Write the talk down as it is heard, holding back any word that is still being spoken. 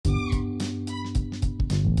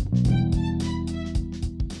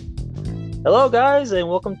Hello, guys, and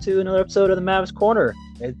welcome to another episode of the Mavs Corner.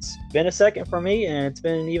 It's been a second for me, and it's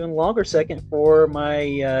been an even longer second for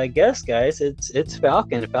my guest, guys. It's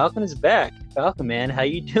Falcon. Falcon is back. Falcon, man, how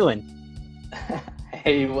you doing?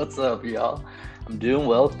 Hey, what's up, y'all? I'm doing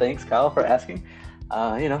well. Thanks, Kyle, for asking.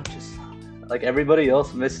 Just like everybody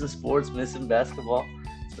else, missing sports, missing basketball.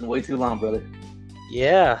 It's been way too long, brother.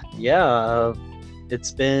 Yeah.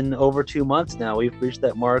 It's been over 2 months now. We've reached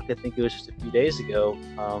that mark. I think it was just a few days ago.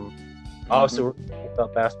 Obviously, we're hmm going to talk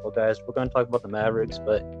about basketball, guys. We're going to talk about the Mavericks,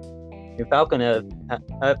 but Falcon,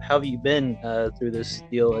 how have you been through this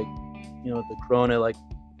deal? Like, the Corona. Like,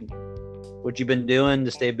 what you been doing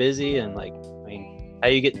to stay busy, and how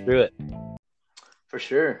you getting through it? For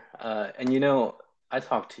sure. I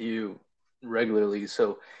talk to you regularly,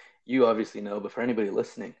 so you obviously know, but for anybody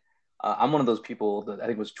listening, I'm one of those people that I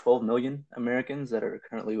think was 12 million Americans that are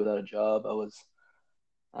currently without a job. I was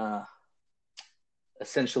uh,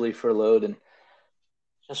 essentially furloughed, and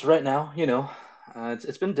just right now,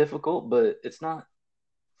 it's been difficult, but it's not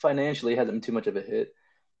financially hasn't been too much of a hit.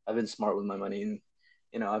 I've been smart with my money,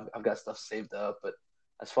 and I've got stuff saved up. But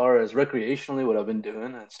as far as recreationally, what I've been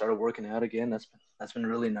doing, I started working out again. That's been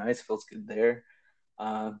really nice. Feels good there.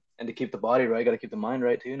 And to keep the body right, got to keep the mind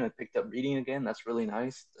right too. And I picked up reading again. That's really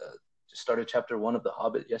nice. Just started chapter one of The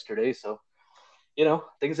Hobbit yesterday, so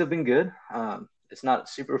things have been good. It's not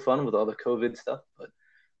super fun with all the COVID stuff, but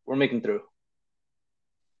we're making through.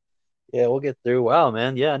 Yeah, we'll get through. Wow,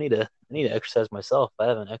 man. Yeah, I need to exercise myself. I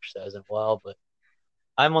haven't exercised in a while, but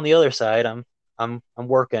I'm on the other side. I'm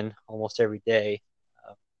working almost every day,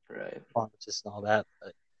 uh, Right. pharmacist and all that.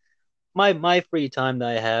 But my free time that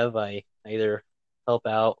I have, I either help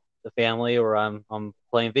out the family or I'm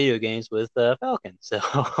playing video games with Falcon.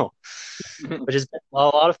 So, which has been a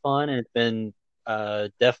lot of fun, and it's been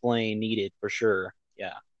definitely needed for sure.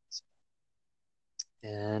 Yeah,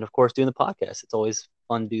 and of course doing the podcast. It's always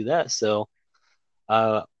fun to do that. So,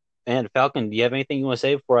 uh, and Falcon, do you have anything you want to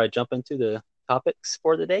say before I jump into the topics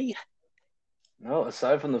for the day? No,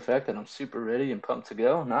 aside from the fact that I'm super ready and pumped to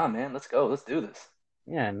go, nah, man, let's go. Let's do this.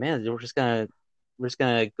 Yeah, man, we're just gonna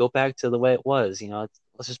go back to the way it was.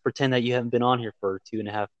 Let's just pretend that you haven't been on here for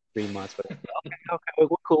 2.5, 3 months. But okay,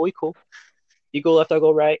 we're cool, we cool. You go left, I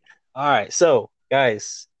go right. All right, so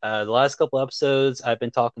guys, the last couple episodes, I've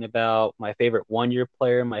been talking about my favorite 1 year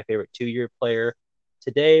player, my favorite 2 year player.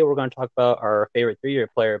 Today, we're going to talk about our favorite 3 year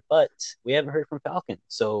player, but we haven't heard from Falcon.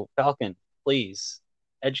 So, Falcon, please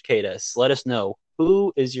educate us. Let us know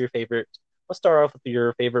who is your favorite. Let's start off with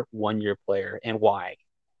your favorite 1 year player and why.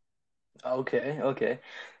 Okay, okay.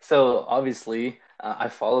 So obviously, I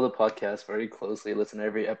follow the podcast very closely, listen to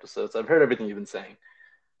every episode. So I've heard everything you've been saying.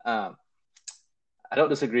 Um, I don't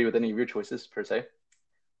disagree with any of your choices per se.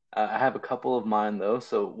 I have a couple of mine though.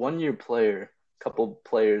 So 1 year player, couple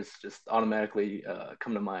players just automatically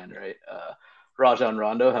come to mind, right? Rajon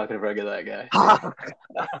Rondo, how could I forget that guy?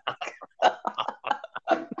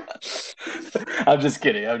 I'm just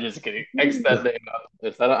kidding. I'm just kidding. X that name out of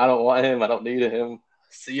this. I don't want him. I don't need him.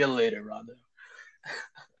 See you later, Rondo.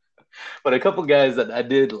 But a couple guys that I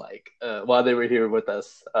did like while they were here with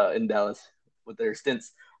us in Dallas with their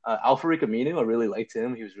stints. Alfred Aminu, I really liked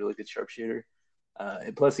him. He was a really good sharpshooter.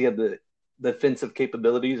 And plus, he had the defensive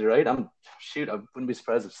capabilities, right? I wouldn't be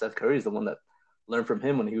surprised if Seth Curry is the one that learned from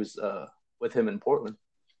him when he was with him in Portland.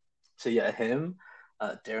 So yeah, him.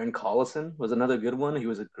 Darren Collison was another good one. He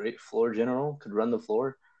was a great floor general, could run the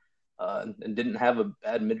floor, and didn't have a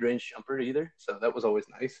bad mid-range jumper either. So that was always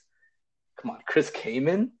nice. Come on, Chris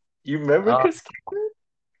Kaman. You remember Oh, Chris Kaman?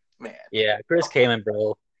 Man, yeah, Chris Kaman,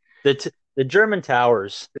 bro. The German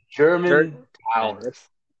Towers. the German German Kaman. Towers.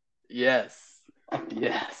 Yes.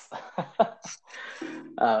 Yes.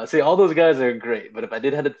 See, all those guys are great, but if I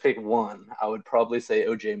did have to pick one, I would probably say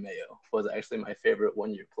OJ Mayo was actually my favorite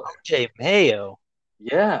 1 year player. OJ Mayo.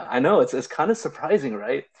 Yeah, I know. It's kind of surprising,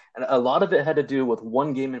 right? And a lot of it had to do with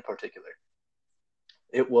one game in particular.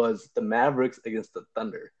 It was the Mavericks against the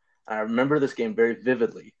Thunder. And I remember this game very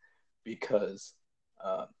vividly because,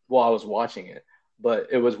 I was watching it, but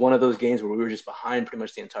it was one of those games where we were just behind pretty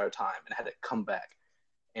much the entire time and had to come back.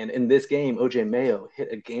 And in this game, OJ Mayo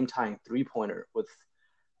hit a game tying 3 pointer with,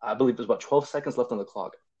 I believe it was about 12 seconds left on the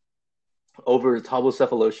clock over Thabo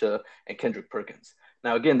Cephalosha and Kendrick Perkins.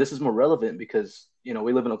 Now, again, this is more relevant because,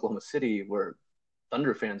 we live in Oklahoma City where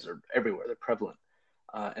Thunder fans are everywhere. They're prevalent.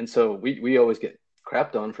 And so we always get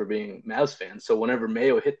crapped on for being Mavs fans. So whenever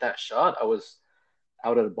Mayo hit that shot, I was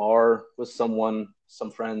out at a bar with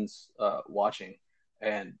some friends watching,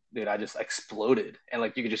 and dude, I just exploded, and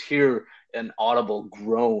like you could just hear an audible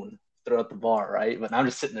groan throughout the bar, right? But I'm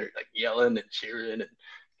just sitting there like yelling and cheering and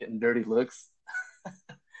getting dirty looks.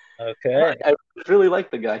 Okay. I really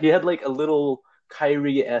like the guy. He had like a little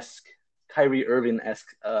Kyrie Irving esque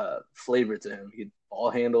flavor to him. He had ball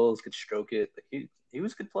handles, could stroke it. Like, he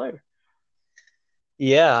was a good player.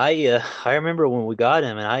 Yeah, I remember when we got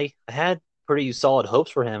him, and I had pretty solid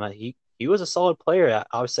hopes for him. He was a solid player.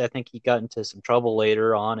 Obviously, I think he got into some trouble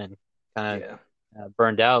later on and kind Yeah. of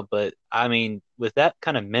burned out. But I mean, with that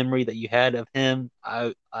kind of memory that you had of him,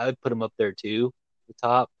 I would put him up there too, the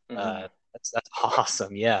top. Hmm. That's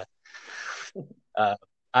awesome. Yeah. Uh,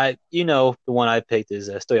 the one I picked is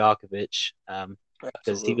Stojakovic, because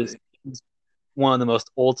Absolutely. he's one of the most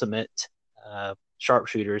ultimate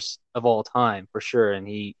sharpshooters of all time for sure. And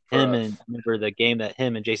For I us. remember the game that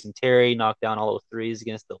him and Jason Terry knocked down all those threes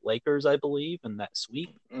against the Lakers, I believe, in that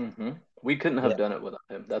sweep. Hmm. We couldn't Yeah, have done it without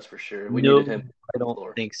him. That's for sure. We needed no, him I on the don't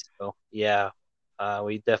floor. think so. Yeah,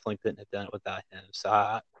 we definitely couldn't have done it without him. So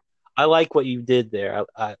I like what you did there.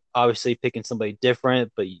 I obviously picking somebody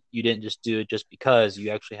different, but you didn't just do it just because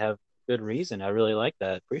you actually have good reason. I really like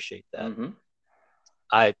that. Appreciate that. Hmm.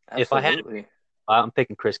 I if I had, Absolutely. I'm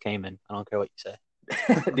picking Chris Kaman. I don't care what you say.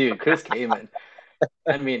 Dude, Chris Kaman.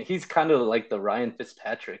 I mean, he's kind of like the Ryan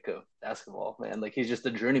Fitzpatrick of basketball, man. Like he's just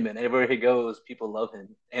a journeyman. Everywhere he goes, people love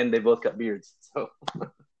him, and they both got beards. So,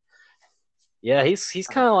 Yeah, he's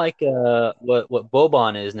uh, kind of like what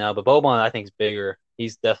Boban is now, but Boban I think is bigger.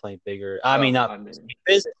 He's definitely bigger. I mean, oh, not I mean,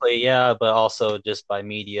 physically, yeah, but also just by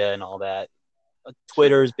media and all that.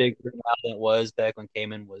 Twitter is sure. bigger now than it was back when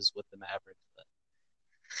Kaman was with the Mavericks. But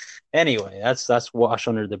anyway, that's wash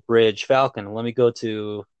under the bridge. Falcon. Let me go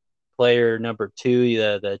to player number two,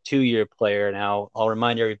 the 2 year player. Now I'll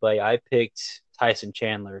remind everybody I picked Tyson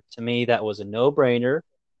Chandler. To me, that was a no brainer.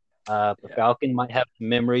 But Yeah. Falcon might have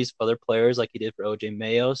memories of other players like he did for OJ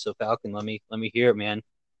Mayo. So Falcon, let me hear it, man.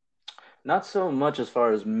 Not so much as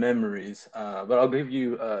far as memories, but I'll give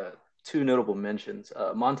you two notable mentions.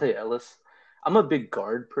 Monte Ellis. I'm a big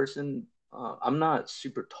guard person. I'm not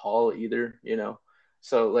super tall either, you know.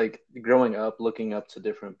 So like growing up, looking up to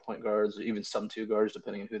different point guards, or even some two guards,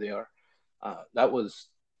 depending on who they are, that was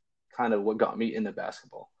kind of what got me into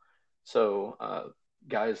basketball. So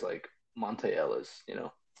guys like Monte Ellis, you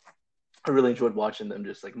know, I really enjoyed watching them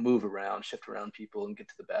just like move around, shift around people, and get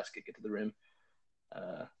to the basket, get to the rim.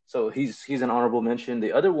 So he's an honorable mention.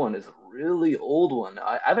 The other one is a really old one.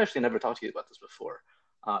 I've actually never talked to you about this before,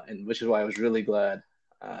 and which is why I was really glad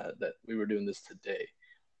that we were doing this today.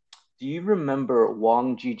 Do you remember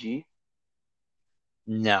Wang Jiji?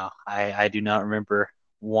 No, I do not remember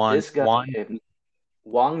one This guy, one.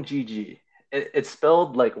 Wang Jiji. It's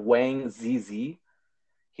spelled like Wang ZZ.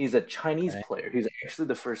 He's a Chinese Okay. player. He's actually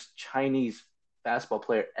the first Chinese basketball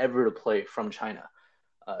player ever to play from China.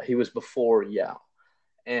 He was before Yao.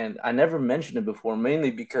 And I never mentioned it before,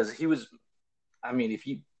 mainly because he was, I mean, if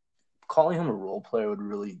you calling him a role player would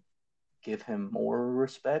really give him more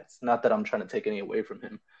respect. Not that I'm trying to take any away from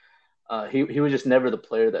him. He was just never the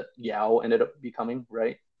player that Yao ended up becoming,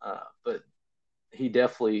 right? But he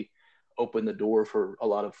definitely opened the door for a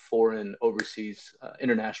lot of foreign, overseas,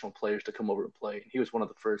 international players to come over and play. He was one of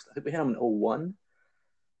the first. I think we had him in '01,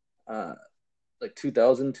 like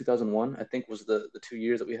 2000, 2001, I think was the 2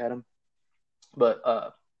 years that we had him.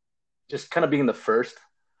 But just kind of being the first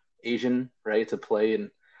Asian, right, to play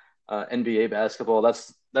in NBA basketball.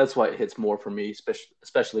 That's why it hits more for me,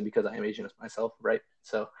 especially because I am Asian myself, right?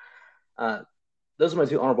 So uh, those are my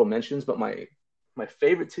two honorable mentions. But my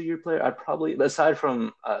favorite 2 year player, I'd probably aside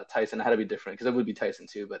from Tyson, it had to be different because it would be Tyson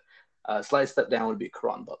too. But slight step down would be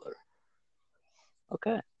Karan Butler.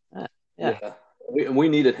 Okay. Yeah. Yeah, we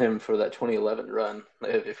needed him for that 2011 run.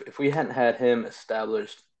 If we hadn't had him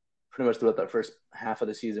established pretty much throughout that first half of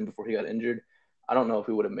the season before he got injured, I don't know if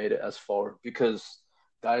we would have made it as far because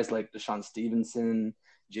guys like Deshaun Stevenson,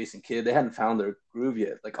 Jason Kidd, they hadn't found their groove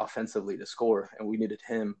yet, like offensively to score, and we needed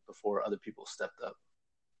him before other people stepped up,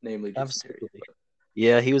 namely Jason Terry. Absolutely.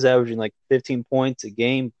 Yeah, he was averaging like 15 points a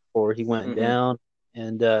game before he went Mm-hmm. down.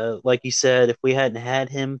 And like you said, if we hadn't had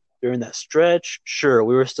him during that stretch, sure,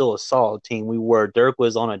 we were still a solid team. We were. Dirk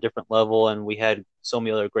was on a different level, and we had so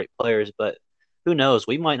many other great players. But who knows?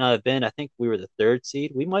 We might not have been. I think we were the third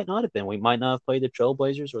seed. We might not have been. We might not have played the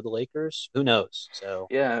Trailblazers or the Lakers. Who knows? So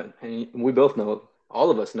Yeah, and we both know, all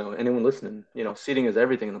of us know, anyone listening, you know, seeding is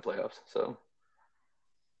everything in the playoffs. So,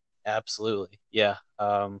 absolutely, yeah.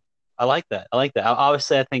 I like that. I like that.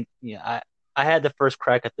 Obviously, I think I had the first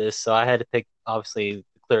crack at this, so I had to pick obviously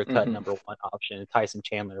the clear cut mm-hmm. number one option, Tyson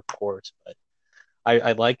Chandler, of course. But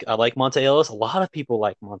I like Monte Ellis. A lot of people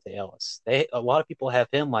like Monte Ellis. A lot of people have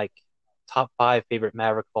him like top five favorite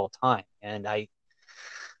Maverick of all time, and I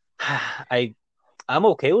I'm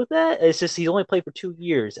okay with that. It's just he's only played for 2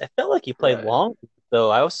 years. I felt like he played Right. long. though.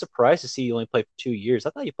 I was surprised to see you only play for 2 years. I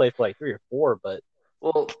thought you played for like 3 or 4, but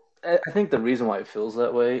Well, I think the reason why it feels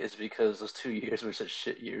that way is because those 2 years were such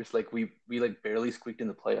shit years. Like we like barely squeaked in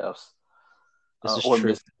the playoffs, this is or true.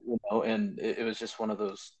 missed, and it was just one of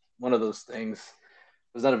those things.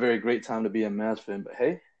 It was not a very great time to be a Mavs fan, but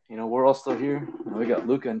hey, we're all still here. We got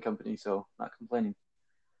Luca and company, so not complaining.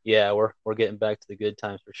 Yeah, we're getting back to the good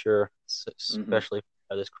times for sure, Hmm. especially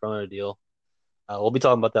this Corona deal. We'll be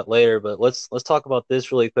talking about that later, but let's talk about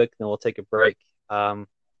this really quick, and then we'll take a break. Um,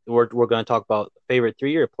 we're going to talk about favorite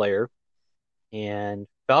 3 year player and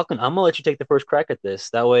Falcon. I'm gonna let you take the first crack at this.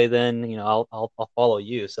 That way, then I'll follow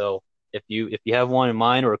you. So if you have one in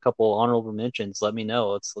mind or a couple honorable mentions, let me know.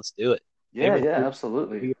 Let's do it. Yeah, Favorite yeah, three.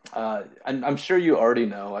 absolutely. I'm sure you already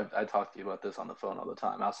know. I talk to you about this on the phone all the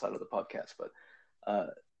time outside of the podcast, but uh,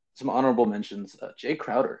 some honorable mentions. Jay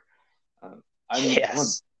Crowder. Uh, I'm a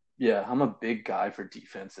Yes, yeah, I'm a big guy for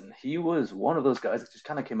defense, and he was one of those guys that just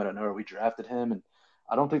kind of came out of nowhere. We drafted him, and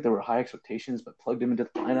I don't think there were high expectations, but plugged him into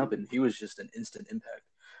the lineup, and he was just an instant impact.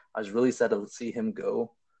 I was really sad to see him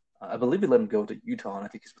go. I believe we let him go to Utah, and I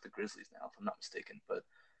think he's with the Grizzlies now, if I'm not mistaken. But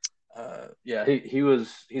yeah,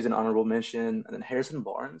 he's an honorable mention, and then Harrison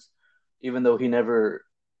Barnes, even though he never,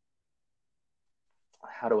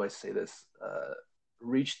 how do I say this,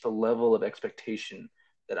 reached the level of expectation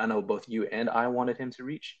that I know both you and I wanted him to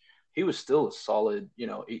reach. He was still a solid,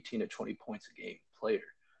 18 to 20 points a game player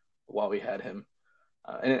while we had him.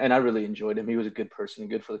 And I really enjoyed him. He was a good person,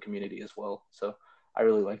 good for the community as well. So I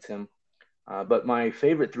really liked him. But my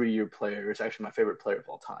favorite 3 year player is actually my favorite player of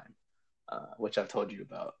all time, which I've told you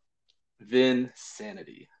about. Vin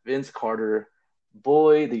Sanity. Vince Carter,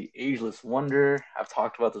 boy, the ageless wonder. I've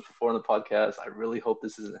talked about this before in the podcast. I really hope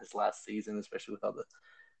this isn't his last season, especially with all the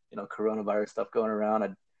coronavirus stuff going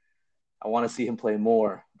around. I want to see him play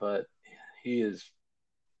more, but he is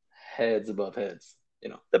heads above heads. the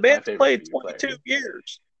My man's favorite played 3 year player. 22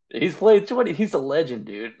 years. He's played 20. He's a legend,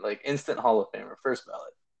 dude. Like instant Hall of Famer, first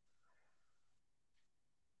ballot.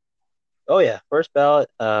 Oh yeah, first ballot.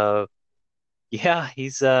 Yeah,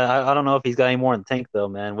 he's. I don't know if he's got any more in the tank though,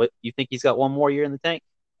 man. What you think he's got one more year in the tank?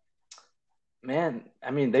 Man,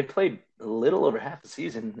 I mean, they played a little over half the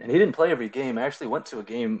season, and he didn't play every game. I actually went to a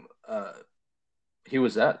game he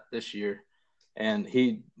was at this year, and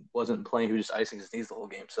he wasn't playing. He was just icing his knees the whole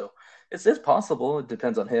game. So it's possible. It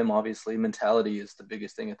depends on him, obviously. Mentality is the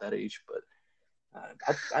biggest thing at that age, but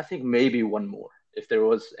I think maybe one more. If there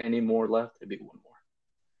was any more left, it'd be one more.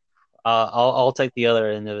 I'll take the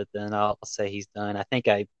other end of it then. I'll say he's done. I think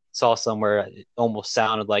I saw somewhere it almost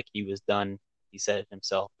sounded like he was done. He said it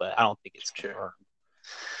himself, but I don't think it's Sure.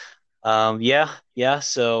 confirmed. Yeah, yeah.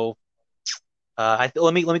 So, let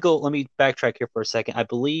me backtrack here for a second. I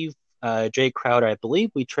believe Jay Crowder. I believe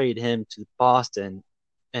we traded him to Boston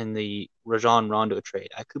in the Rajon Rondo trade.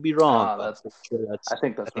 I could be wrong, Ah, but I'm that's. pretty sure I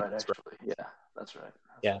think I that's think right. that's right. Actually, yeah, that's right.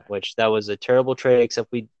 That's Yeah, right. which that was a terrible trade,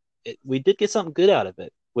 except we did get something good out of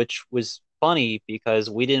it, which was funny because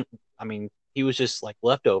we didn't. I mean, he was just like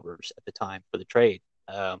leftovers at the time for the trade,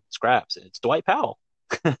 scraps. It's Dwight Powell.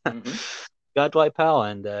 Mm-hmm. Got Dwight Powell,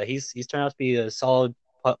 and he's turned out to be a solid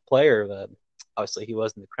player. Obviously, he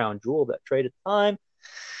wasn't the crown jewel of that trade at the time.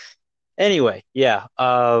 Anyway, yeah.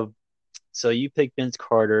 So you picked Vince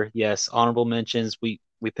Carter. Yes, honorable mentions. We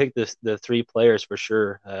picked the three players for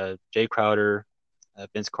sure. Jay Crowder,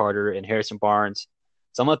 Vince Carter, and Harrison Barnes.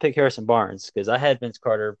 So I'm gonna pick Harrison Barnes because I had Vince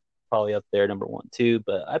Carter probably up there number one too,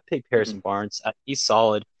 but I picked Mm-hmm. Harrison Barnes. He's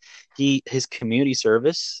solid. His community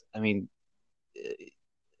service. I mean,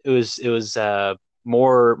 it was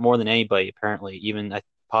more than anybody apparently. Even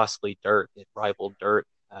possibly Dirk. It rivaled Dirk,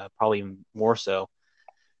 probably even more so.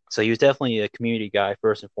 So he was definitely a community guy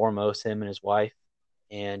first and foremost. Him and his wife,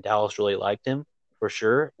 and Dallas really liked him for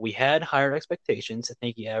sure. We had higher expectations. I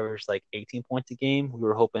think he averaged like 18 points a game. We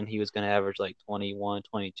were hoping he was going to average like 21,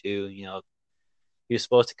 22. He was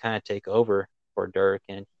supposed to kind of take over for Dirk,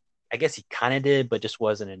 and I guess he kind of did, but just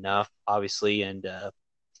wasn't enough, obviously. And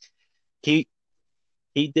he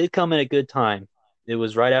he did come in a good time. It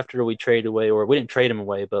was right after we traded away, or we didn't trade him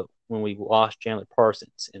away, but when we lost Chandler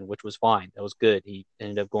Parsons, and which was fine. That was good. He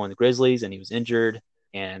ended up going to the Grizzlies, and he was injured,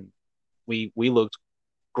 and we looked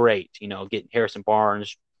great. Getting Harrison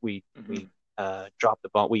Barnes, we Mm-hmm. dropped the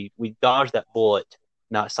ball. We dodged that bullet,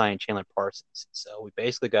 not signing Chandler Parsons. So we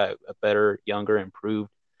basically got a better, younger, improved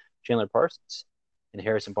Chandler Parsons and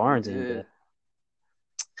Harrison We Barnes, and did.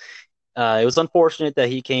 it was unfortunate that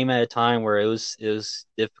he came at a time where it was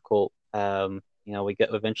difficult. We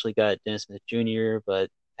eventually got Dennis Smith Jr., but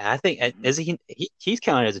I think Mm-hmm. as he's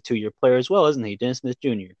counted as a 2 year player as well, isn't he? Dennis Smith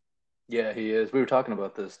Jr. Yeah, he is. We were talking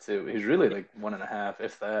about this too. He's really like one and a half,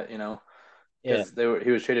 if that. Yeah, because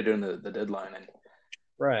he was traded during the deadline, and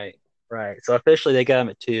right, right. So officially they got him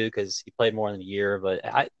at 2 because he played more than a year. But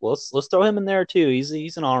let's throw him in there too.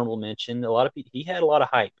 He's an honorable mention. A lot of he had a lot of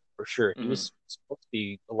hype for sure. He mhm. was supposed to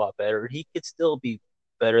be a lot better. He could still be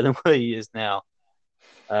better than what he is now.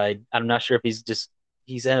 I'm not sure if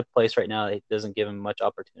he's in a place right now that doesn't give him much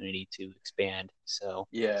opportunity to expand. So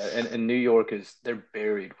Yeah, and New York is they're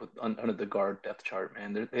buried under the guard depth chart,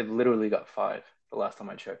 man. They've literally got five the last time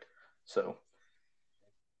I checked. So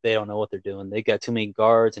they don't know what they're doing. They got too many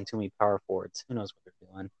guards and too many power forwards. Who knows what they're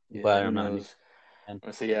doing? I'm yeah, glad who I'm not a new knows? fan.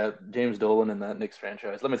 So yeah, James Dolan and that Knicks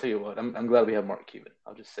franchise. Let me tell you what, I'm glad we have Mark Cuban.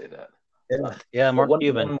 I'll just say that. Yeah, Uh, yeah, but Mark one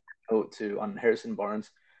Cuban. more note too on Harrison Barnes.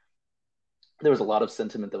 There was a lot of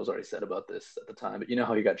sentiment that was already said about this at the time, but you know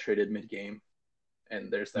how he got traded mid-game,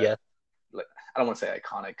 and there's that Yeah, like I don't want to say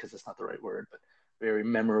iconic because it's not the right word, but very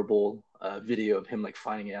memorable video of him like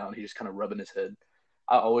finding out and he just kind of rubbing his head.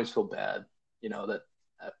 I always feel bad, that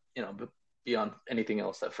but beyond anything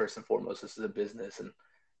else, that first and foremost, this is a business, and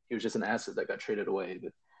he was just an asset that got traded away.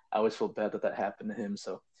 But I always feel bad that that happened to him.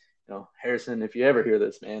 So, Harrison, if you ever hear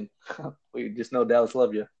this, man, we just know Dallas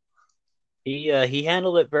love you. he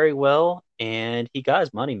handled it very well, and he got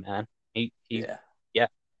his money, man. He Yeah, yeah,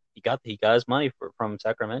 he got his money from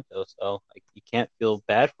Sacramento, so like, you can't feel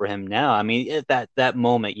bad for him now. I mean, that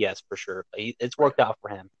moment, yes, for sure. It's right. worked out for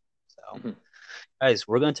him. So, Mm-hmm. guys,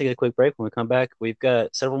 we're gonna take a quick break. When we come back, we've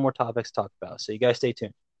got several more topics to talk about. So you guys stay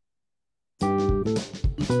tuned.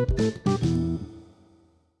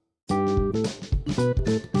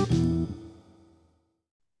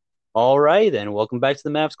 All right, then. Welcome back to the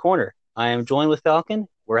Mavs Corner. I am joined with Falcon.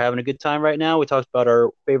 We're having a good time right now. We talked about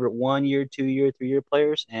our favorite 1 year, 2 year, 3 year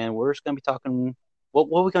players, and we're just gonna be talking. What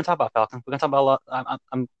are we gonna talk about, Falcon? We're gonna talk about a lot.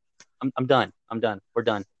 I'm done. I'm done. We're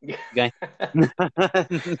done. Okay.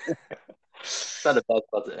 It's not a bad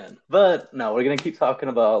spot to end. But no, we're gonna keep talking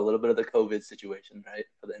about a little bit of the COVID situation, right,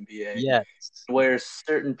 for the NBA, Yes. where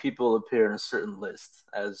certain people appear in a certain list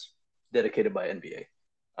as dedicated by NBA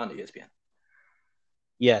on ESPN.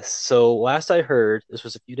 Yes. So last I heard, this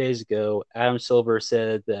was a few days ago, Adam Silver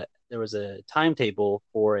said that there was a timetable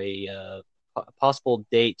for a possible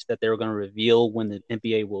date that they were going to reveal when the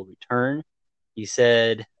NBA will return. He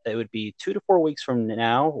said that it would be 2 to 4 weeks from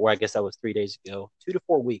now, or I guess that was 3 days ago. 2 to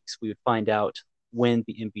 4 weeks, we would find out when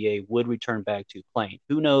the NBA would return back to playing.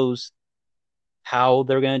 Who knows how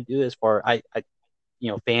they're going to do this? For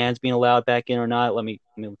fans being allowed back in or not. Let me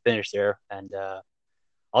finish there, and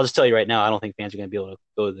I'll just tell you right now, I don't think fans are going to be able to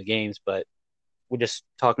go to the games, but we're just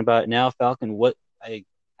talking about it now, Falcon. I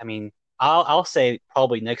mean, I'll say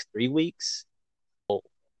probably next 3 weeks.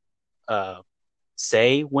 Uh,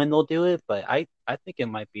 say when they'll do it, but I think it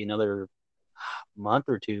might be another month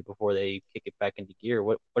or two before they kick it back into gear.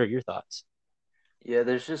 What are your thoughts? Yeah,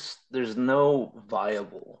 there's no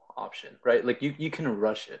viable option, right? Like you can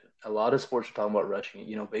rush it. A lot of sports are talking about rushing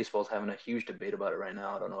it. Baseball's having a huge debate about it right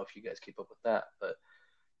now. I don't know if you guys keep up with that, but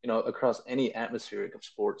across any atmospheric of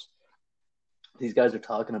sports, these guys are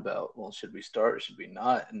talking about, well, should we start? Should we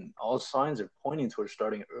not? And all signs are pointing towards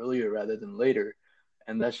starting earlier rather than later.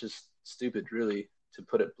 And that's just stupid, really, to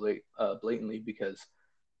put it blatantly, because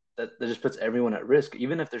that just puts everyone at risk,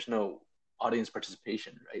 even if there's no audience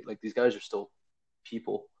participation, right? Like these guys are still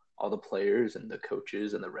people, all the players and the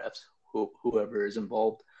coaches and the refs, whoever is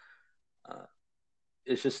involved. Uh,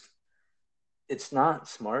 it's just, it's not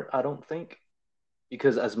smart, I don't think,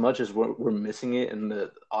 because as much as we're missing it, and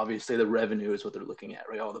obviously the revenue is what they're looking at,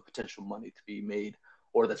 right? All the potential money to be made,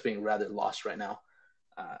 or that's being rather lost right now.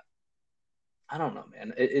 Uh, I don't know,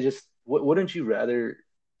 man. It just wouldn't you rather,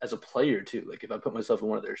 as a player too? Like if I put myself in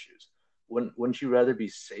one of their shoes, wouldn't you rather be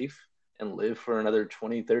safe and live for another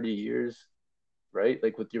 20, 30 years, right?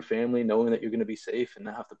 Like with your family, knowing that you're going to be safe and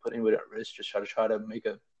not have to put anybody at risk, just try to make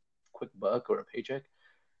a quick buck or a paycheck.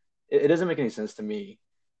 It doesn't make any sense to me.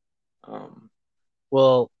 Um,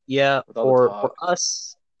 Well, yeah, with all the for talk.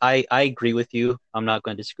 us, I agree with you. I'm not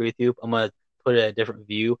going to disagree with you. I'm going to put it a different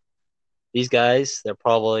view. These guys, they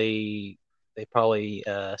probably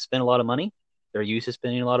spend a lot of money. They're used to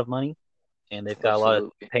spending a lot of money, and they've got a lot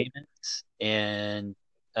of Absolutely. payments, and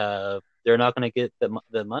they're not going to get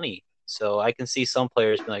the money. So I can see some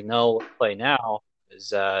players being like, "No, let's play now,"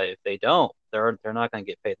 because if they don't, they're not going to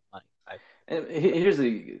get paid the money. And here's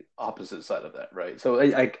the opposite side of that, right? So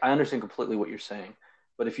I understand completely what you're saying,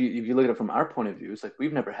 but if you look at it from our point of view, it's like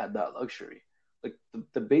we've never had that luxury. Like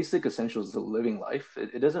the basic essentials of living life,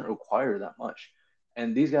 it doesn't require that much.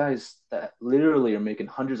 And these guys that literally are making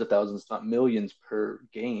hundreds of thousands, not millions per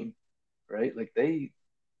game, right? Like they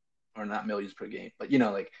are not millions per game, but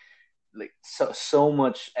like like so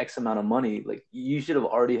much X amount of money. Like you should have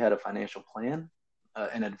already had a financial plan,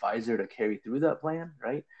 an advisor to carry through that plan,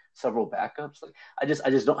 right? Several backups. Like I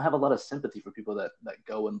just don't have a lot of sympathy for people that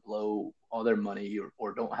go and blow all their money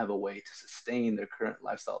or don't have a way to sustain their current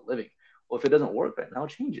lifestyle living. Well, if it doesn't work right now,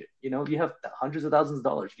 change it. You know, you have hundreds of thousands of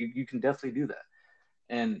dollars. You can definitely do that.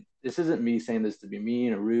 And this isn't me saying this to be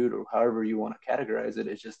mean or rude or however you want to categorize it.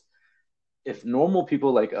 It's just if normal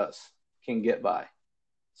people like us can get by,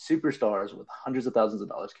 superstars with hundreds of thousands of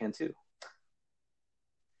dollars can too.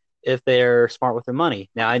 If they're smart with their money.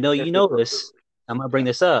 Now, I know you If they know work with this. it. I'm going to bring Yeah.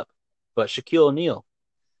 this up, but Shaquille O'Neal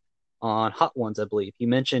on Hot Ones, I believe, he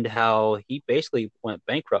mentioned how he basically went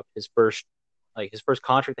bankrupt. His first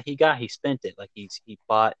contract that he got, he spent it. Like he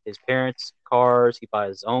bought his parents' cars, he bought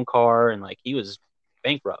his own car, and like he was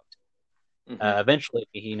bankrupt. Mm-hmm. Eventually,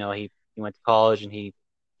 he went to college and he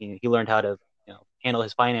learned how to handle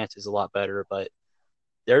his finances a lot better. But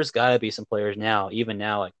there's got to be some players now, even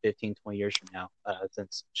now, like 15, 20 years from now,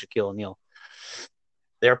 since Shaquille O'Neal,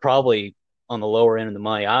 they're probably on the lower end of the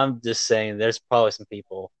money. I'm just saying there's probably some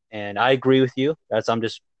people, and I agree with you. I'm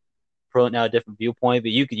just putting out a different viewpoint,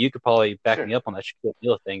 but you could probably back Sure. me up on that Shaquille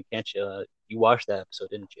O'Neal thing, can't you? You watched that episode,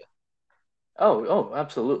 didn't you? Oh,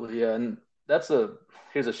 absolutely. Yeah. And that's a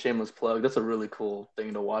here's a shameless plug. That's a really cool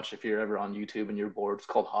thing to watch if you're ever on YouTube and you're bored. It's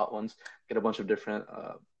called Hot Ones. Get a bunch of different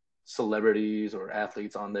celebrities or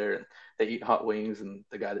athletes on there, and they eat hot wings. And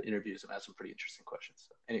the guy that interviews them has some pretty interesting questions.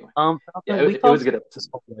 So anyway, yeah, Falcon, we it was talked a good about episode. this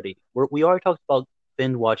already. We already talked about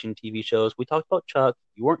binge watching TV shows. We talked about Chuck.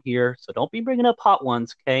 You weren't here, so don't be bringing up hot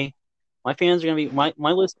ones, okay? My fans are gonna be my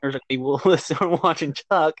listeners are gonna be listening watching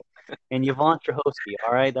Chuck and Yvonne Strahovski.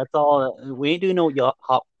 All right, that's all. We ain't doing no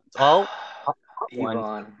hot ones. All hot ones.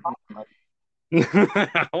 Yvonne. Hot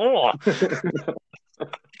ones. oh,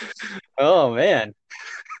 oh man.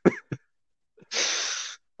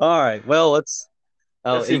 All right. Well, let's. That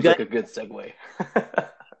Oh, you seems got like a good segue.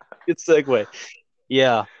 good segue.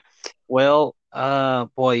 Yeah. Well,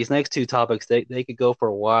 boy, these next two topics they could go for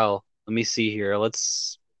a while. Let me see here. All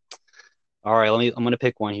right, I'm gonna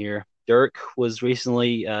pick one here. Dirk was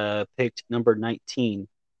recently picked number 19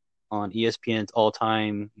 on ESPN's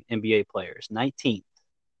all-time NBA players. 19th.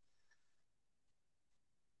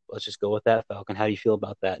 Let's just go with that, Falcon. How do you feel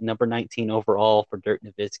about that? Number 19 overall for Dirk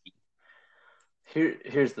Nowitzki.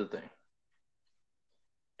 Here's the thing.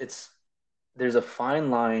 It's there's a fine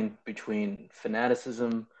line between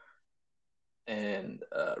fanaticism and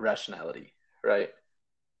rationality, right?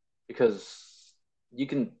 Because you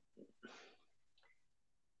can,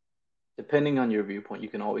 depending on your viewpoint, you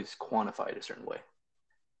can always quantify it a certain way.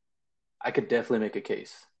 I could definitely make a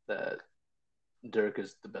case that Dirk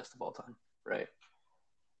is the best of all time, right?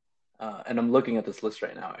 And I'm looking at this list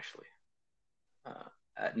right now, actually.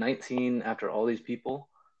 At 19, after all these people,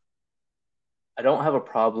 I don't have a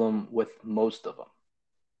problem with most of them.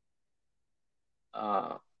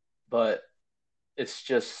 But it's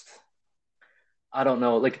just, I don't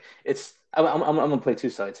know. Like, I'm going to play two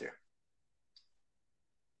sides here.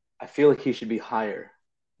 I feel like he should be higher,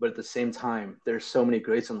 but at the same time, there's so many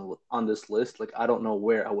greats on this list. Like I don't know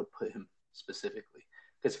where I would put him specifically.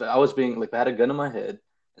 Because if I was being like, if I had a gun in my head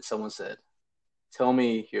and someone said, "Tell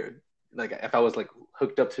me here," like if I was like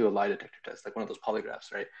hooked up to a lie detector test, like one of those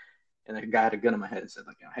polygraphs, right? And a guy had a gun in my head and said,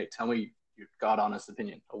 like, "Hey, tell me your god honest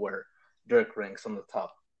opinion of where Dirk ranks on the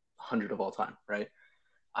top 100 of all time," right?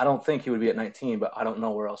 I don't think he would be at 19, but I don't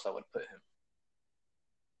know where else I would put him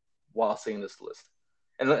while seeing this list.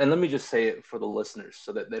 And let me just say it for the listeners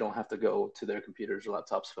so that they don't have to go to their computers or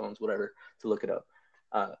laptops, phones, whatever, to look it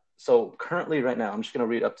up. So currently, right now, I'm just going to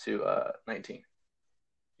read up to 19.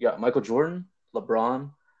 You got Michael Jordan,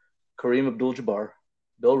 LeBron, Kareem Abdul-Jabbar,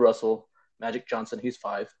 Bill Russell, Magic Johnson, he's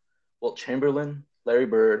 5, Wilt Chamberlain, Larry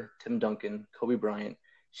Bird, Tim Duncan, Kobe Bryant,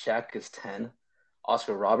 Shaq is 10,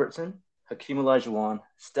 Oscar Robertson, Hakeem Olajuwon,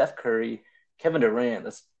 Steph Curry, Kevin Durant,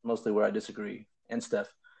 that's mostly where I disagree, and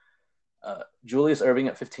Steph, Julius Irving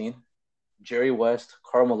at 15, Jerry West,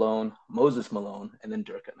 Karl Malone, Moses Malone, and then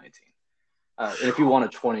Dirk at 19. And if you want a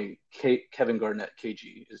 20, Kevin Garnett,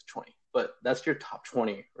 KG is 20. But that's your top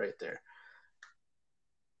 20 right there.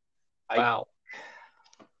 I Wow,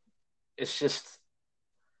 It's just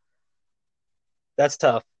that's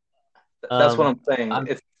tough. that's what Um, I'm saying. I'm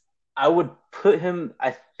It's I would put him,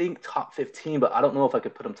 I think, top 15, but I don't know if I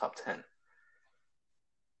could put him top 10.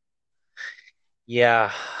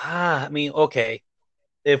 yeah. I mean, okay.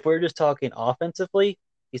 If we're just talking offensively,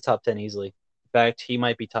 he's top 10 easily. In fact, he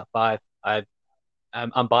might be top five.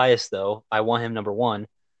 I'm biased though. I want him number one.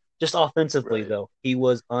 Just offensively Right. though, he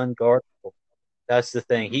was unguardable. That's the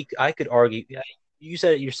thing. Mm-hmm. I could argue. Yeah, you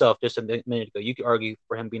said it yourself just a minute ago. You could argue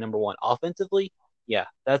for him being number one offensively. Yeah,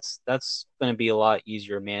 that's going to be a lot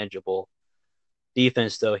easier, manageable.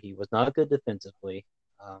 Defense, though, he was not good defensively.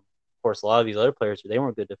 Of course, a lot of these other players, they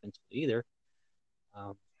weren't good defensively either.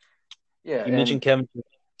 Um, Yeah, you mentioned and Kevin.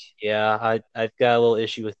 Yeah, I've got a little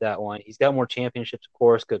issue with that one. He's got more championships, of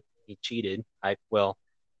course, because he cheated.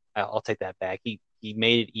 I'll take that back. He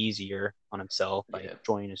made it easier on himself by yeah,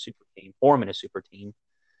 joining a super team, forming a super team.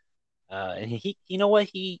 And you know what?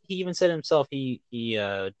 He even said himself he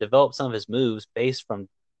developed some of his moves based from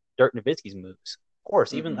Dirk Nowitzki's moves. Of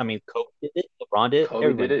course, even hmm I mean, Kobe did it, LeBron did it, Kobe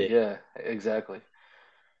did everyone it. did. Yeah, exactly.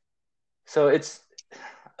 So it's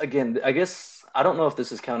again, I guess I don't know if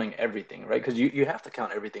this is counting everything, right? Because you have to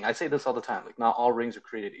count everything. I say this all the time. Like, not all rings are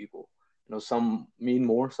created equal. You know, some mean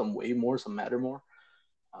more, some weigh more, some matter more.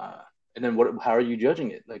 Uh, and then what? How are you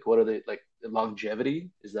judging it? Like, what are they like?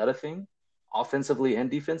 Longevity, is that a thing? Offensively and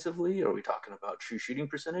defensively? Are we talking about true shooting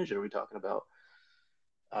percentage? Are we talking about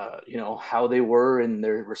how they were in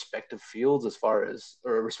their respective fields as far as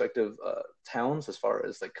or respective towns as far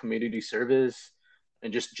as like community service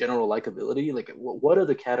and just general likability? Like, what are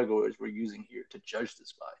the categories we're using here to judge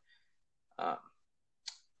this by?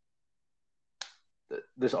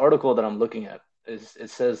 This article that I'm looking at is it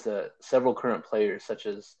says that several current players such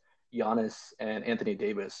as Giannis and Anthony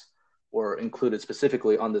Davis were included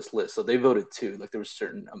specifically on this list. So they voted too. Like, there were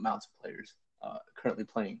certain amounts of players currently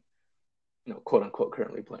playing, quote unquote,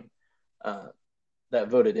 currently playing, uh, that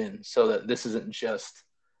voted in, so that this isn't just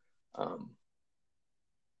um,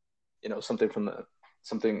 something from the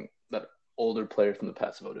something that older players from the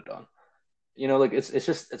past voted on. Like, it's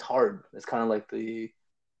just it's hard. It's kind of like the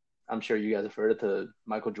I'm sure you guys have heard it, the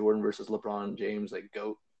Michael Jordan versus LeBron James like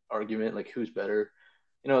GOAT argument, like who's better.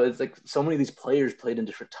 It's like so many of these players played in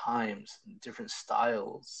different times, different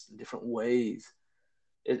styles, different ways.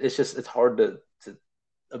 It's just it's hard to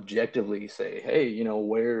objectively say, hey,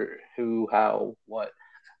 where, who, how, what.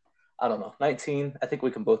 I don't know. 19, I think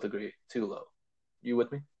we can both agree, too low. You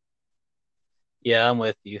with me? Yeah, I'm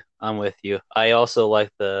with you. I'm with you. I also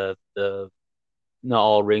like the not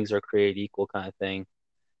all rings are created equal kind of thing.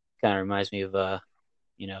 Kind of reminds me of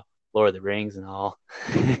you know, Lord of the Rings and all.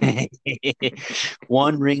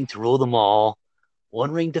 One ring to rule them all,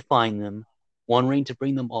 one ring to find them, one ring to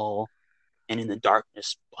bring them all, and in the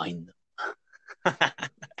darkness bind them.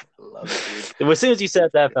 Love it, dude. As soon as you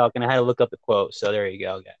said that, Falcon, I had to look up the quote. So there you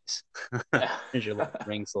go, guys. There's your Lord of the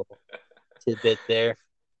Rings little tidbit there.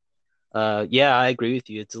 Yeah, I agree with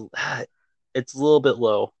you. It's a little bit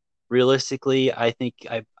low. Realistically, I think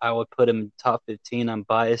I would put him in top 15. I'm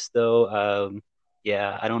biased though.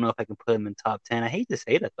 Yeah, I don't know if I can put him in top 10. I hate to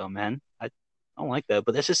say that though, man. I don't like that,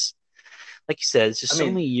 but that's just like you said. It's I just so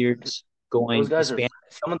mean, many years those going guys are span.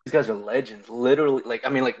 some of these guys are legends. Literally, like, I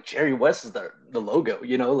mean, like Jerry West is the logo.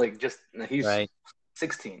 Like, just he's Right,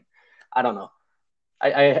 16. I don't know. I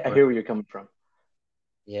right. hear where you're coming from.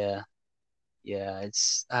 Yeah, yeah.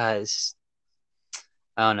 It's I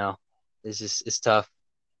don't know. It's tough.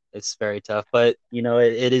 It's very tough, but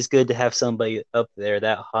it is good to have somebody up there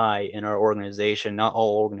that high in our organization. Not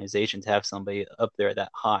all organizations have somebody up there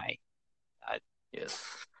that high. I Yes,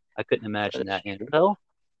 I couldn't that imagine is that. And true. well,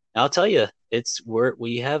 I'll tell you,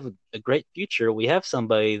 we have a great future. We have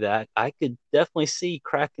somebody that I could definitely see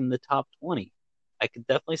cracking the top 20. I could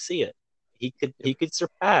definitely see it. Yep. He could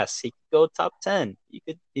surpass. He could go top 10. He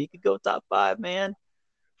could go top 5, man.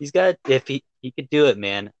 He's got if he could do it,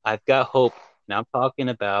 man. I've got hope. And I'm talking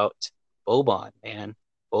about Boban, man.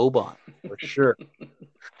 Boban, for sure.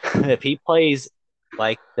 If he plays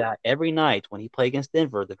like that every night when he played against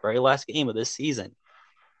Denver, the very last game of this season,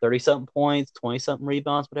 30 something points, 20 something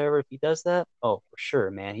rebounds, whatever, if he does that, oh, for sure,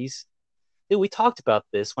 man. He's dude, we talked about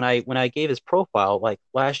this when I gave his profile like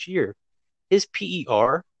last year. His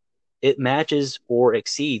PER, it matches or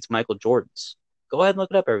exceeds Michael Jordan's. Go ahead and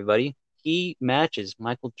look it up, everybody. He matches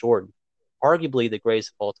Michael Jordan, arguably the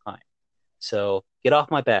greatest of all time. So get off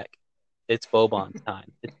my back. It's Boban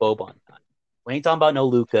time. It's Boban time. We ain't talking about no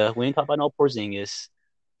Luca. We ain't talking about no Porzingis.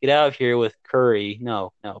 Get out of here with Curry.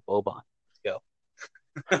 No, no, Boban. Let's go.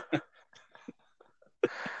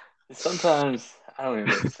 Sometimes I don't even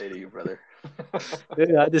know what to say to you, brother.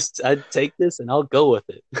 Dude, I take this and I'll go with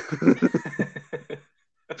it.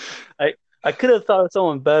 I I could have thought of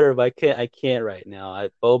someone better, but I can't right now.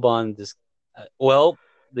 Boban just well,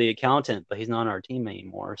 the accountant, but he's not on our team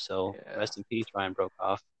anymore. So Yeah, rest in peace, Ryan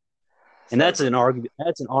Brokoff. And sad for him.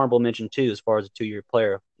 that's an honorable mention too, as far as a 2 year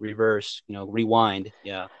player. Reverse, rewind.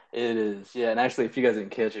 Yeah, It is, yeah. And actually, if you guys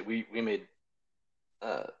didn't catch it, we made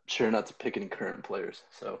sure not to pick any current players,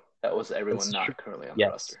 so that was this everyone is true. not currently on the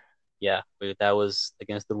Yes, roster. yeah, but that was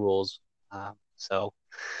against the rules. So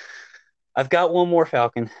I've got one more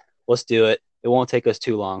Falcon. Let's do it. It won't take us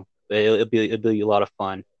too long. But it'll be a lot of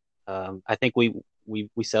fun. I think we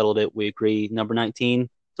settled it. We agree. Number 19.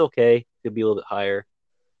 It's okay. Could be a little bit higher.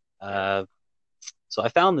 Yeah. Uh, so I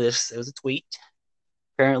found this. It was a tweet.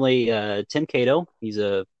 Apparently, Tim Cato. He's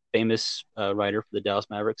a famous writer for the Dallas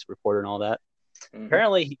Mavericks, reporter, and all that. Hmm.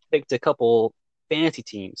 Apparently, he picked a couple fantasy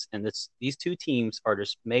teams, and these two teams are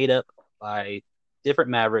just made up by different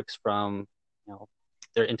Mavericks from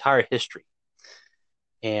their entire history.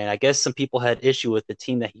 And I guess some people had issue with the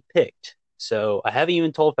team that he picked. So I haven't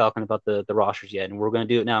even told Falcon about the rosters yet, and we're going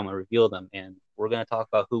to do it now. I'm going to reveal them, and we're going to talk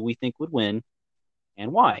about who we think would win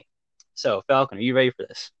and why. So Falcon, are you ready for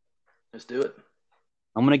this? Let's do it.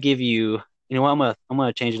 I'm going to give you. You know what? I'm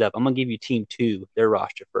gonna change it up. I'm gonna give you Team Two, their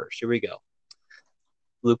roster first. Here we go.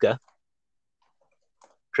 Luca,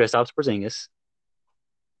 Kristaps Porzingis.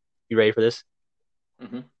 You ready for this?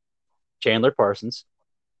 Hmm. Chandler Parsons.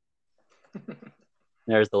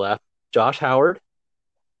 There's the left. Josh Howard,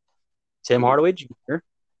 Tim Ooh. Hardaway Jr.,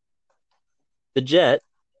 the Jet,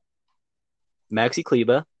 Maxi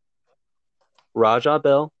Kleba, Rajah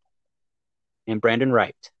Bell, and Brandon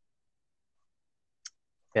Wright.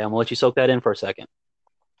 Okay, I'm gonna let you soak that in for a second.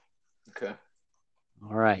 Okay.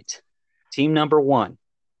 All right. Team number one,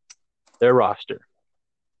 their roster.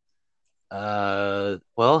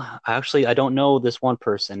 Well, actually, I don't know this one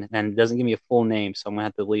person, and it doesn't give me a full name, so I'm gonna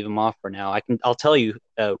have to leave him off for now. I'll tell you,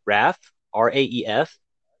 Raf, Raef.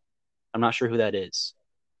 I'm not sure who that is.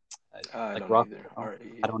 I Like don't Rock, either. I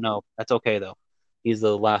RAEF. don't know. That's okay though. He's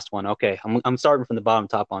the last one. Okay, I'm starting from the bottom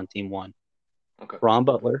top on team one. Okay. Ron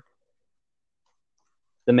Butler,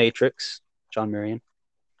 The Matrix, John Marion,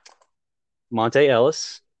 Monte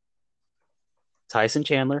Ellis, Tyson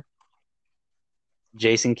Chandler,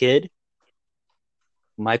 Jason Kidd,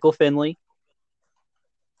 Michael Finley,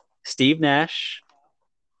 Steve Nash,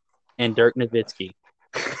 and Oh Dirk my gosh. Nowitzki.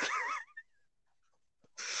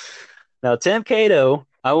 Now Tim Cato,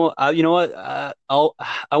 I won't. You know what? I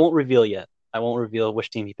won't reveal yet. I won't reveal which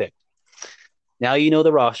team he picked. Now you know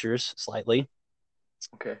the rosters slightly.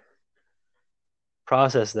 Okay.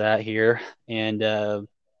 Process that here, and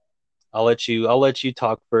I'll let you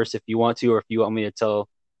talk first if you want to, or if you want me to tell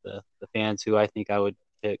the fans who I think I would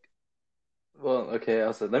pick. Well, okay.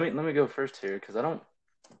 Also, let me go first here because I don't.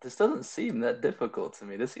 This doesn't seem that difficult to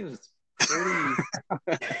me. This seems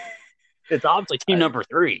pretty. It's obviously team I, number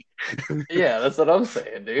three. yeah, that's what I'm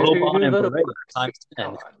saying, dude. Who Boban and let it Barea work? times Come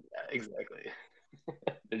 10. on. Yeah, exactly.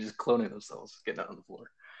 They're just cloning themselves, getting out on the floor.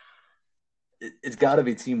 It's got to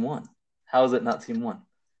be team one. How is it not team one?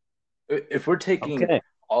 If we're taking Okay,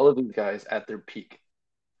 all of these guys at their peak,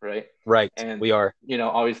 right? right. And We are.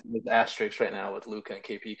 obviously with asterisks right now with Luca and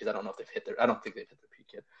KP because I don't know if they've hit their. I don't think they've hit their peak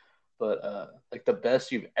yet. But like the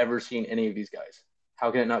best you've ever seen any of these guys.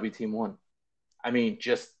 How can it not be team one? I mean,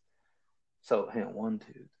 just so hang on, one,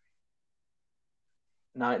 two,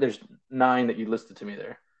 nine. There's nine that you listed to me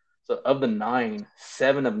there. So of the nine,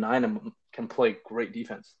 seven of nine of them can play great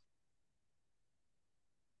defense.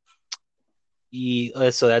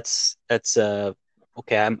 So that's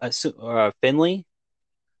okay. Finley,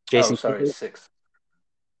 Oh, Jason sorry, Kidd. six.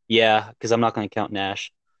 Yeah, because I'm not going to count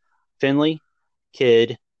Nash. Finley,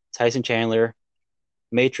 Kidd, Tyson Chandler,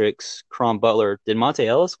 Matrix, Crom Butler. Did Monte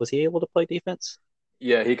Ellis, was he able to play defense?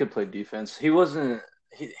 Yeah, he could play defense. He wasn't.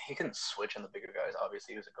 He couldn't switch on the bigger guys.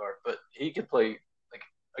 Obviously, he was a guard, but he could play like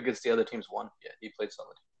against the other teams. One, yeah, he played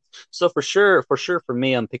solid. So for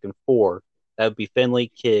me, I'm picking four. That would be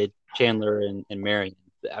Finley, Kidd, Chandler, and Marion.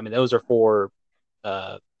 I mean, those are four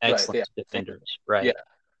Right. excellent Yeah. defenders, Yeah. right?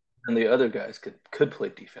 And the other guys could play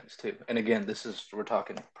defense too. And again, this is we're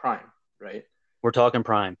talking prime, right? We're talking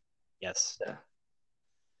prime. Yes. Yeah.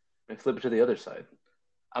 And flip it to the other side.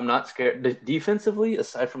 I'm not scared. Defensively,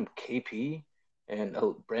 aside from KP and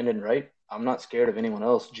Brandon Wright, I'm not scared of anyone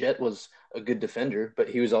else. Jet was a good defender, but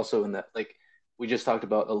he was also in that like we just talked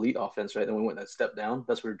about elite offense, right? Then we went that step down.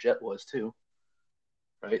 That's where Jet was too,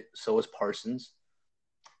 right? So was Parsons.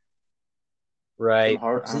 Tim Right.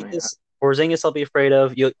 Hart. I mean, Porzingis, I'll be afraid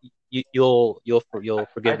of. You'll I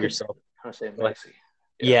forgive could yourself. kind of say Go ahead. Maxi.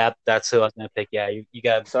 Yeah. Yeah, that's who I was gonna pick. Yeah, you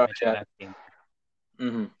got to Sorry. mention Yeah. Maxi.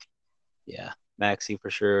 Mm-hmm. Yeah, Maxi for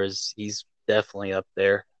sure he's definitely up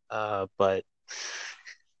there. But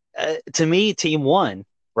to me, team one,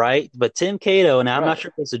 right? But Tim Cato, and I'm not Right.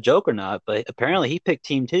 sure if it's a joke or not, but apparently he picked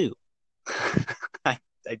team two. I,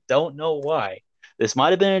 I don't know why. This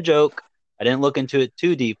might have been a joke. I didn't look into it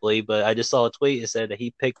too deeply, but I just saw a tweet that said that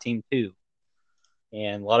he picked team two.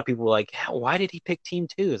 And a lot of people were like, why did he pick team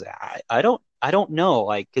two? I don't know.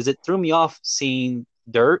 Like, because it threw me off seeing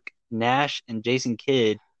Dirk, Nash, and Jason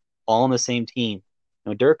Kidd all on the same team.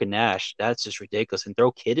 Dirk and Nash, that's just ridiculous. And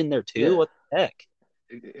throw Kid in there too. Yeah, What the heck?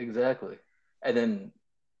 exactly. And then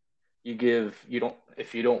you don't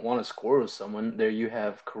if you don't want to score with someone, there you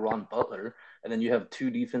have Caron Butler, and then you have two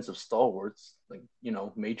defensive stalwarts like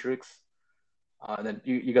Matrix, and then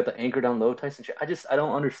you got the anchor down low Tyson. I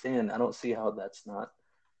don't understand. I don't see how that's not.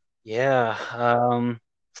 Yeah. That's,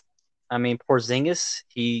 I mean, Porzingis,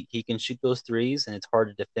 he can shoot those threes, and it's hard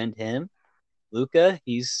to defend him. Luca,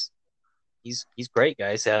 he's great,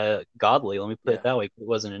 guys. Godly, let me put it yeah, that way. It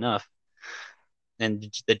wasn't enough. And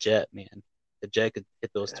the Jet, man, the Jet could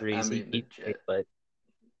hit those I threes. mean the He's great, Jet. but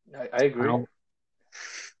I I agree. don't.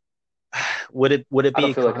 Would it I be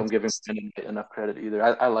don't a feel like I'm giving contest? Brandon enough credit either.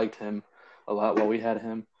 I liked him a lot while we had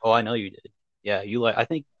him. Oh, I know you did. Yeah, you like. I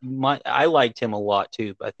think you might. I liked him a lot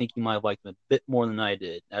too, but I think you might have liked him a bit more than I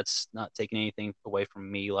did. That's not taking anything away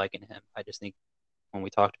from me liking him. I just think when we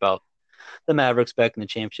talked about the Mavericks back in the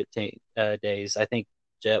championship days, I think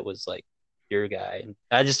Jet was like your guy, and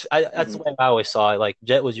that's Hmm. the way I always saw it. Like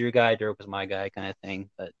Jet was your guy, Dirk was my guy, kind of thing.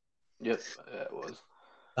 But Yep, it was.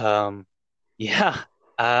 um, yeah.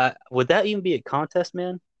 Would that even be a contest,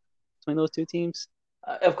 man, between those two teams?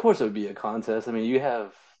 Of course, it would be a contest. I mean,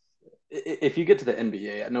 if you get to the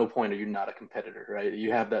NBA, at no point are you not a competitor, right?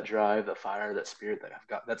 You have that drive, that fire, that spirit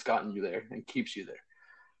that's gotten you there and keeps you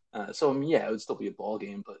there. So I mean, yeah, it would still be a ball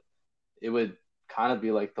game, but it would kind of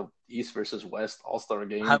be like the East versus West All Star I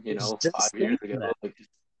game, was 5 years just ago. thinking that. Like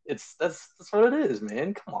that's what it is,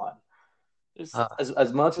 man. Come on. Uh,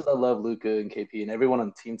 As much as I love Luca and KP and everyone on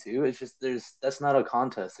the team too, it's just that's not a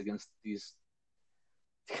contest against these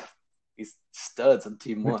studs on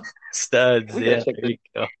Team One. Studs, We gotta yeah, check there this. you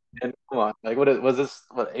go. And come on, like was this?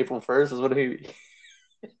 What April 1st is when he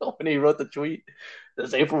when he wrote the tweet?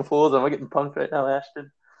 This April Fools. Am I getting punked right now,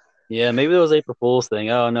 Ashton? Yeah, maybe it was April Fool's thing.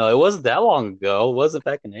 Oh no, it wasn't that long ago. It wasn't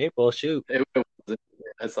back in April. Shoot. It was,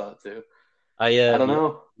 I saw it too. I don't Yeah,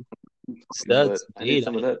 know, but studs I need indeed.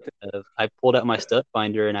 some of that too. I pulled out my stud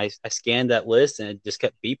finder and I scanned that list and it just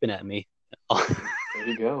kept beeping at me. There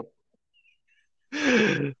you go.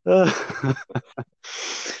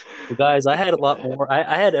 Well, guys, I had a lot more. I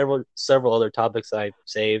had several other topics I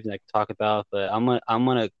saved and I could talk about, but I'm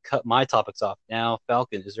gonna cut my topics off now.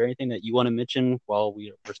 Falcon, is there anything that you want to mention while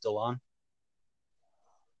we're still on?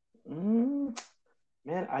 Mm,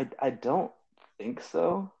 man, I don't think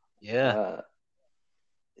so. Yeah. Uh,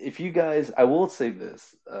 if you guys, I will say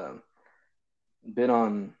this. Been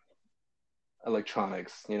on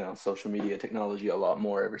electronics, social media technology a lot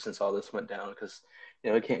more ever since all this went down because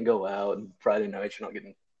I can't go out and Friday nights you're not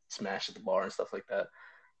getting smashed at the bar and stuff like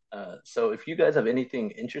that. So if you guys have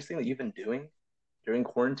anything interesting that you've been doing during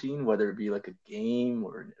quarantine, whether it be like a game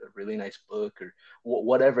or a really nice book or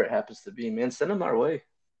whatever it happens to be, man, send them our way.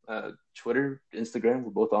 Twitter, Instagram,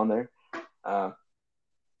 we're both on there. Uh,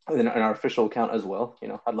 and our official account as well.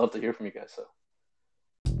 I'd love to hear from you guys. So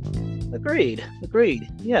Agreed. Agreed.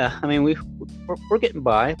 Yeah. I mean, we're getting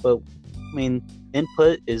by, but I mean,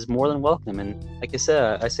 input is more than welcome. And like I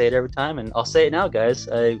said, I say it every time, and I'll say it now, guys.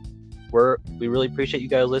 We really appreciate you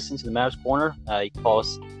guys listening to the Mavs Corner. You can call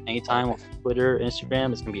us anytime on always. Twitter,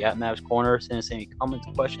 Instagram. It's gonna be at Mavs Corner. Send us any comments,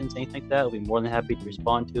 questions, anything like that. We'll be more than happy to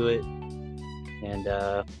respond to it. And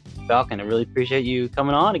Falcon, I really appreciate you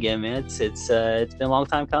coming on again, man. It's been a long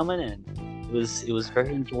time coming, and it was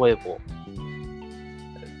very enjoyable.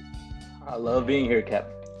 I love being here, Cap.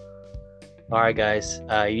 All right, guys.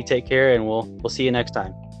 You take care, and we'll see you next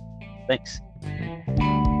time. Thanks.